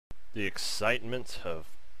The excitement of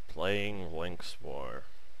playing Lonk War.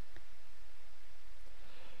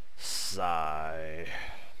 Sigh.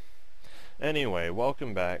 Anyway,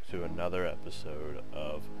 welcome back to another episode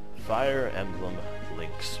of Fire Emblem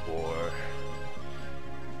Lonk War.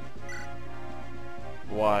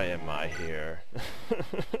 Why am I here?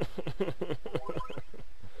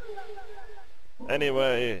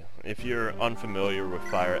 Anyway, if you're unfamiliar with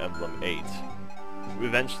Fire Emblem 8,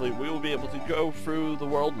 eventually we will be able to go through the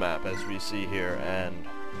world map as we see here and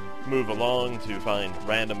move along to find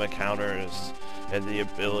random encounters and the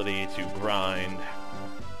ability to grind,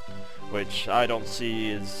 which I don't see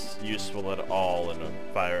is useful at all in a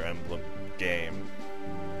Fire Emblem game.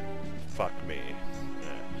 Fuck me.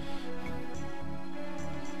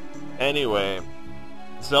 Anyway,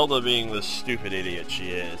 Zelda, being the stupid idiot she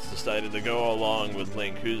is, decided to go along with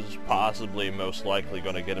Link, who's possibly most likely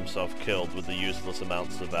going to get himself killed with the useless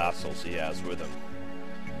amounts of vassals he has with him.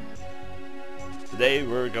 Today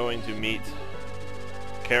we're going to meet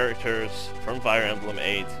characters from Fire Emblem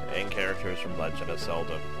 8 and characters from Legend of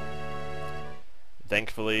Zelda.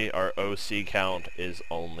 Thankfully, our OC count is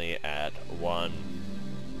only at 1.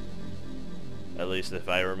 At least if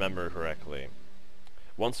I remember correctly.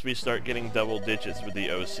 Once we start getting double digits with the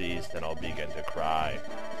OCs, then I'll begin to cry.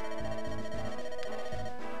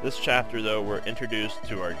 This chapter, though, we're introduced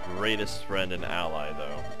to our greatest friend and ally,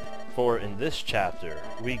 though. For in this chapter,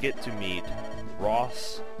 we get to meet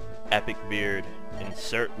Ross Epicbeard,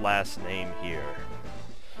 insert last name here.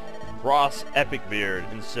 Ross Epicbeard,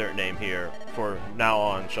 insert name here, for now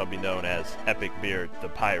on shall be known as Epicbeard the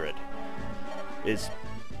Pirate, is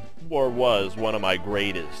or was one of my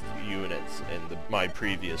greatest units in my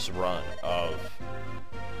previous run of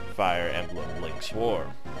Fire Emblem Lonk War.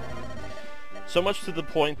 So much to the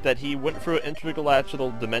point that he went through an intergalactic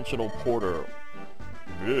dimensional portal.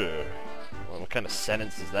 Ugh. Well, what kind of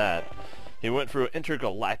sentence is that? He went through an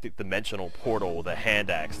intergalactic dimensional portal with a hand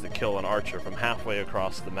axe to kill an archer from halfway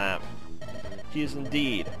across the map. He is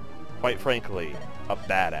indeed, quite frankly, a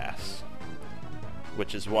badass.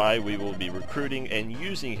 Which is why we will be recruiting and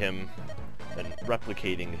using him and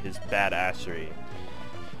replicating his badassery.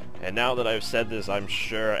 And now that I've said this, I'm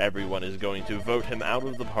sure everyone is going to vote him out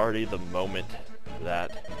of the party the moment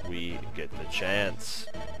that we get the chance.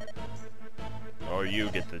 Or you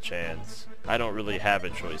get the chance. I don't really have a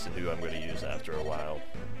choice in who I'm going to use after a while.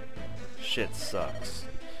 Shit sucks.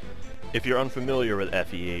 If you're unfamiliar with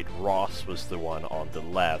FE8, Ross was the one on the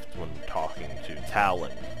left when talking to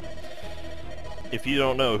Talon. If you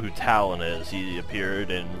don't know who Talon is, he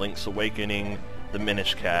appeared in Link's Awakening, The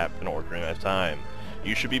Minish Cap, and Ocarina of Time.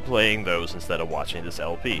 You should be playing those instead of watching this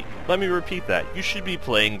LP. Let me repeat that. You should be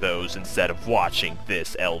playing those instead of watching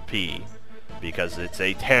this LP. Because it's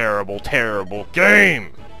a terrible, terrible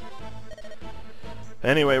game!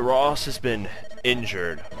 Anyway, Ross has been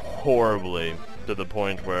injured horribly to the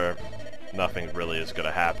point where nothing really is going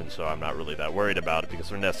to happen, so I'm not really that worried about it because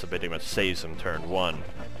Vanessa pretty much saves him turn 1.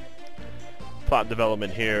 Plot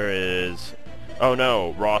development here is, oh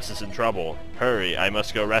no, Ross is in trouble. Hurry, I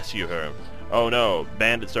must go rescue her. Oh no,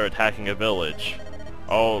 bandits are attacking a village.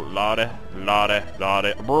 Oh, lade, brah,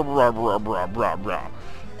 brah.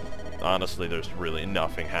 Honestly, there's really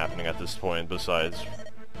nothing happening at this point besides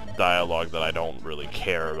dialogue that I don't really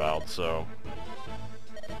care about, so...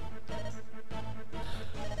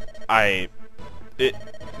 The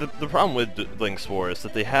problem with Lonk War is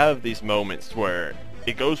that they have these moments where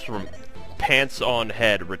it goes from pants on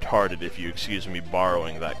head retarded, if you excuse me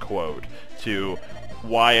borrowing that quote, to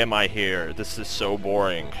why am I here? This is so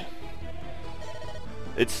boring.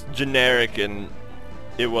 It's generic, and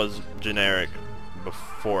it was generic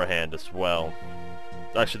beforehand as well.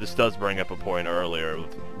 Actually, this does bring up a point earlier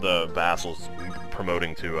with the vassals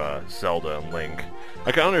promoting to Zelda and Link.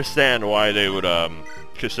 I can understand why they would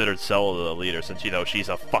consider Zelda the leader since, you know, she's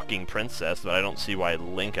a fucking princess, but I don't see why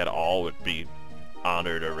Link at all would be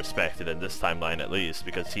honored or respected in this timeline, at least,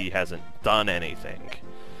 because he hasn't done anything.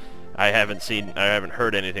 I haven't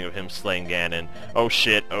heard anything of him slaying Ganon. Oh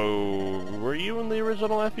shit, oh, were you in the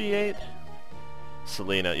original FE8?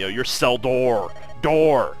 Selena, yo, you're Zeldor!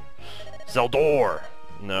 Zeldor!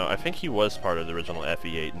 No, I think he was part of the original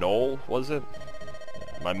FE8. Noel, was it?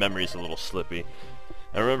 My memory's a little slippy.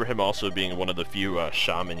 I remember him also being one of the few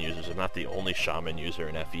shaman users, if not the only shaman user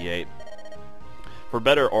in FE8. For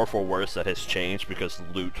better or for worse, that has changed because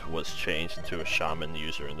Lute was changed into a shaman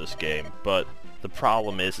user in this game. But the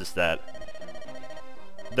problem is that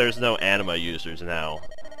there's no anima users now.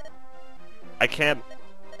 I can't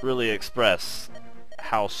really express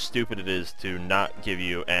how stupid it is to not give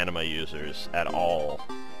you anima users at all.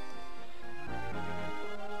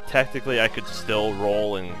 technically I could still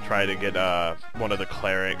roll and try to get one of the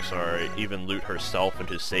clerics or even loot herself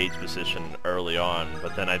into sage position early on,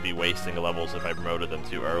 but then I'd be wasting levels if I promoted them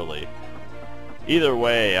too early. Either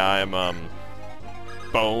way, I'm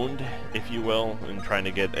boned, if you will, in trying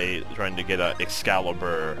to get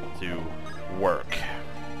Excalibur to work,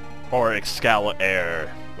 or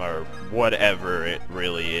Excalibur, or whatever it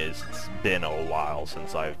really is. It's been a while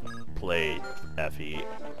since I've played FE,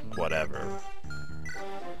 whatever.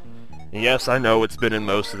 Yes, I know it's been in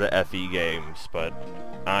most of the FE games, but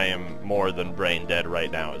I am more than brain dead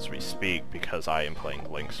right now as we speak because I am playing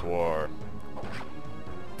Lonk War.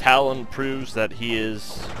 Talon proves that he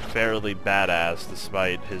is fairly badass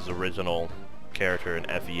despite his original character in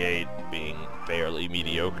FE8 being fairly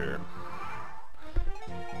mediocre.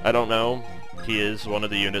 I don't know, he is one of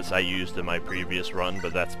the units I used in my previous run,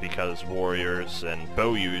 but that's because warriors and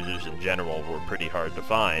bow users in general were pretty hard to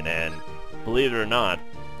find, and believe it or not,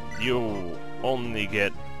 you only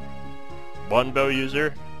get one bow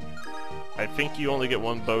user. I think you only get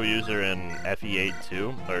one bow user in FE8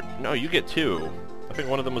 too, or no, you get two. I think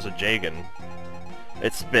one of them was a Jagan.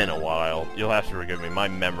 It's been a while. You'll have to forgive me. My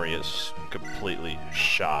memory is completely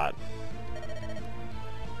shot.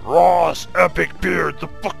 Ross, Epic Beard, the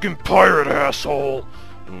fucking pirate asshole!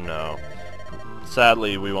 No.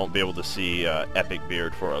 Sadly, we won't be able to see Epic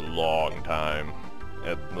Beard for a long time.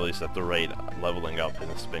 At least at the rate leveling up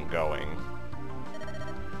has been going.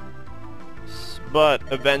 But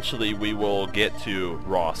eventually we will get to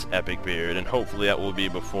Ross Epic Beard, and hopefully that will be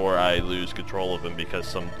before I lose control of him because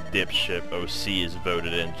some dipshit OC is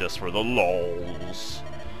voted in just for the lols.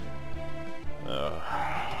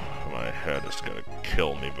 My head is gonna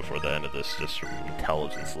kill me before the end of this just from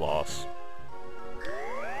intelligence loss.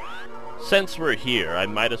 Since we're here, I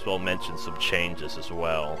might as well mention some changes as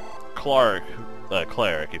well. Cleric,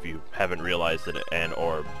 if you haven't realized it and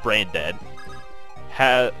or brain dead,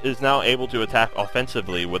 is now able to attack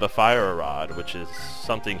offensively with a fire rod, which is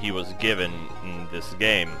something he was given in this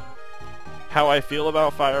game. How I feel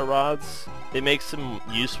about fire rods? It makes them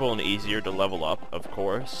useful and easier to level up, of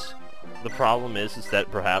course. The problem is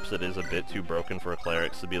that perhaps it is a bit too broken for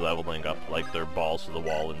clerics to be leveling up like they're balls to the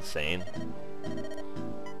wall insane.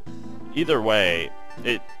 Either way,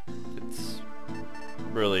 it's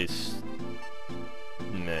really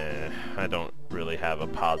meh. I don't really have a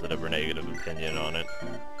positive or negative opinion on it.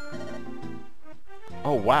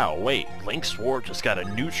 Oh wow, wait, Lonk War just got a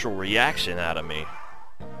neutral reaction out of me.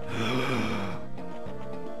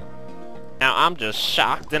 Now I'm just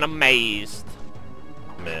shocked and amazed.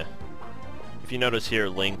 Meh. If you notice here,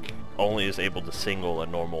 Link only is able to single a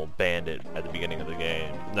normal bandit at the beginning of the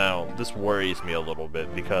game. Now, this worries me a little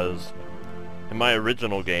bit because in my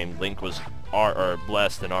original game, Link was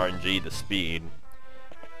blessed in RNG to speed.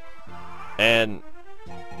 And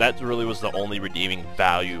that really was the only redeeming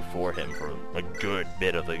value for him for a good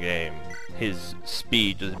bit of the game. His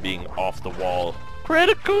speed just being off the wall,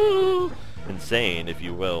 critical, insane, if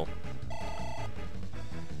you will.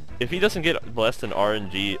 If he doesn't get blessed in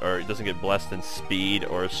RNG, or doesn't get blessed in speed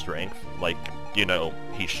or strength, like, you know,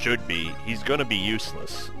 he should be, he's gonna be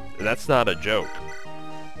useless. That's not a joke.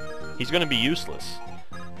 He's gonna be useless.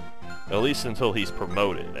 At least until he's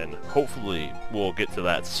promoted, and hopefully we'll get to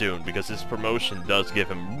that soon, because his promotion does give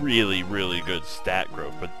him really, really good stat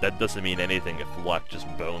growth, but that doesn't mean anything if luck just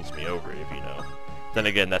bones me over, if you know. Then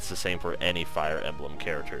again, that's the same for any Fire Emblem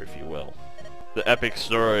character, if you will. The epic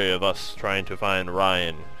story of us trying to find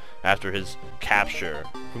Ryan after his capture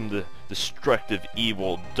from the destructive,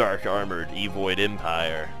 evil, dark-armored Evoid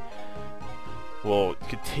Empire will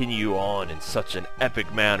continue on in such an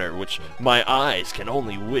epic manner which my eyes can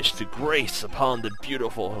only wish to grace upon the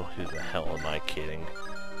beautiful... Oh, who the hell am I kidding?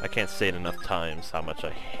 I can't say it enough times how much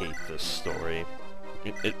I hate this story.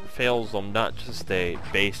 It fails on not just a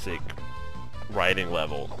basic writing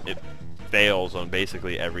level, it fails on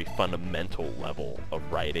basically every fundamental level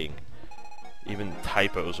of writing. Even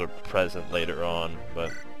typos are present later on,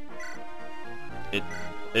 but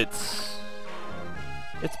it's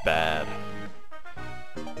bad.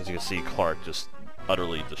 As you can see, Clark just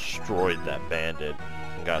utterly destroyed that bandit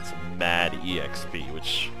and got some mad EXP,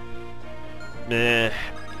 which, meh,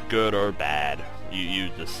 good or bad, you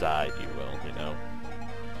decide, you will, you know.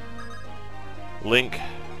 Link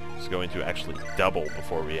is going to actually double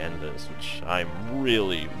before we end this, which I'm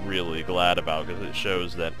really, really glad about, because it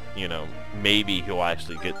shows that, you know, maybe he'll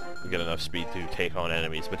actually get enough speed to take on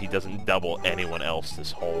enemies, but he doesn't double anyone else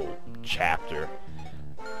this whole chapter.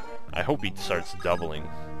 I hope he starts doubling.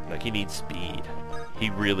 Like, he needs speed. He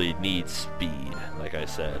really needs speed, like I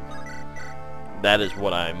said. That is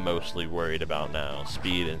what I'm mostly worried about now,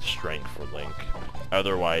 speed and strength for Link.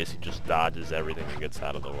 Otherwise, he just dodges everything and gets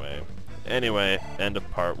out of the way. Anyway, end of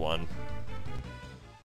part 1.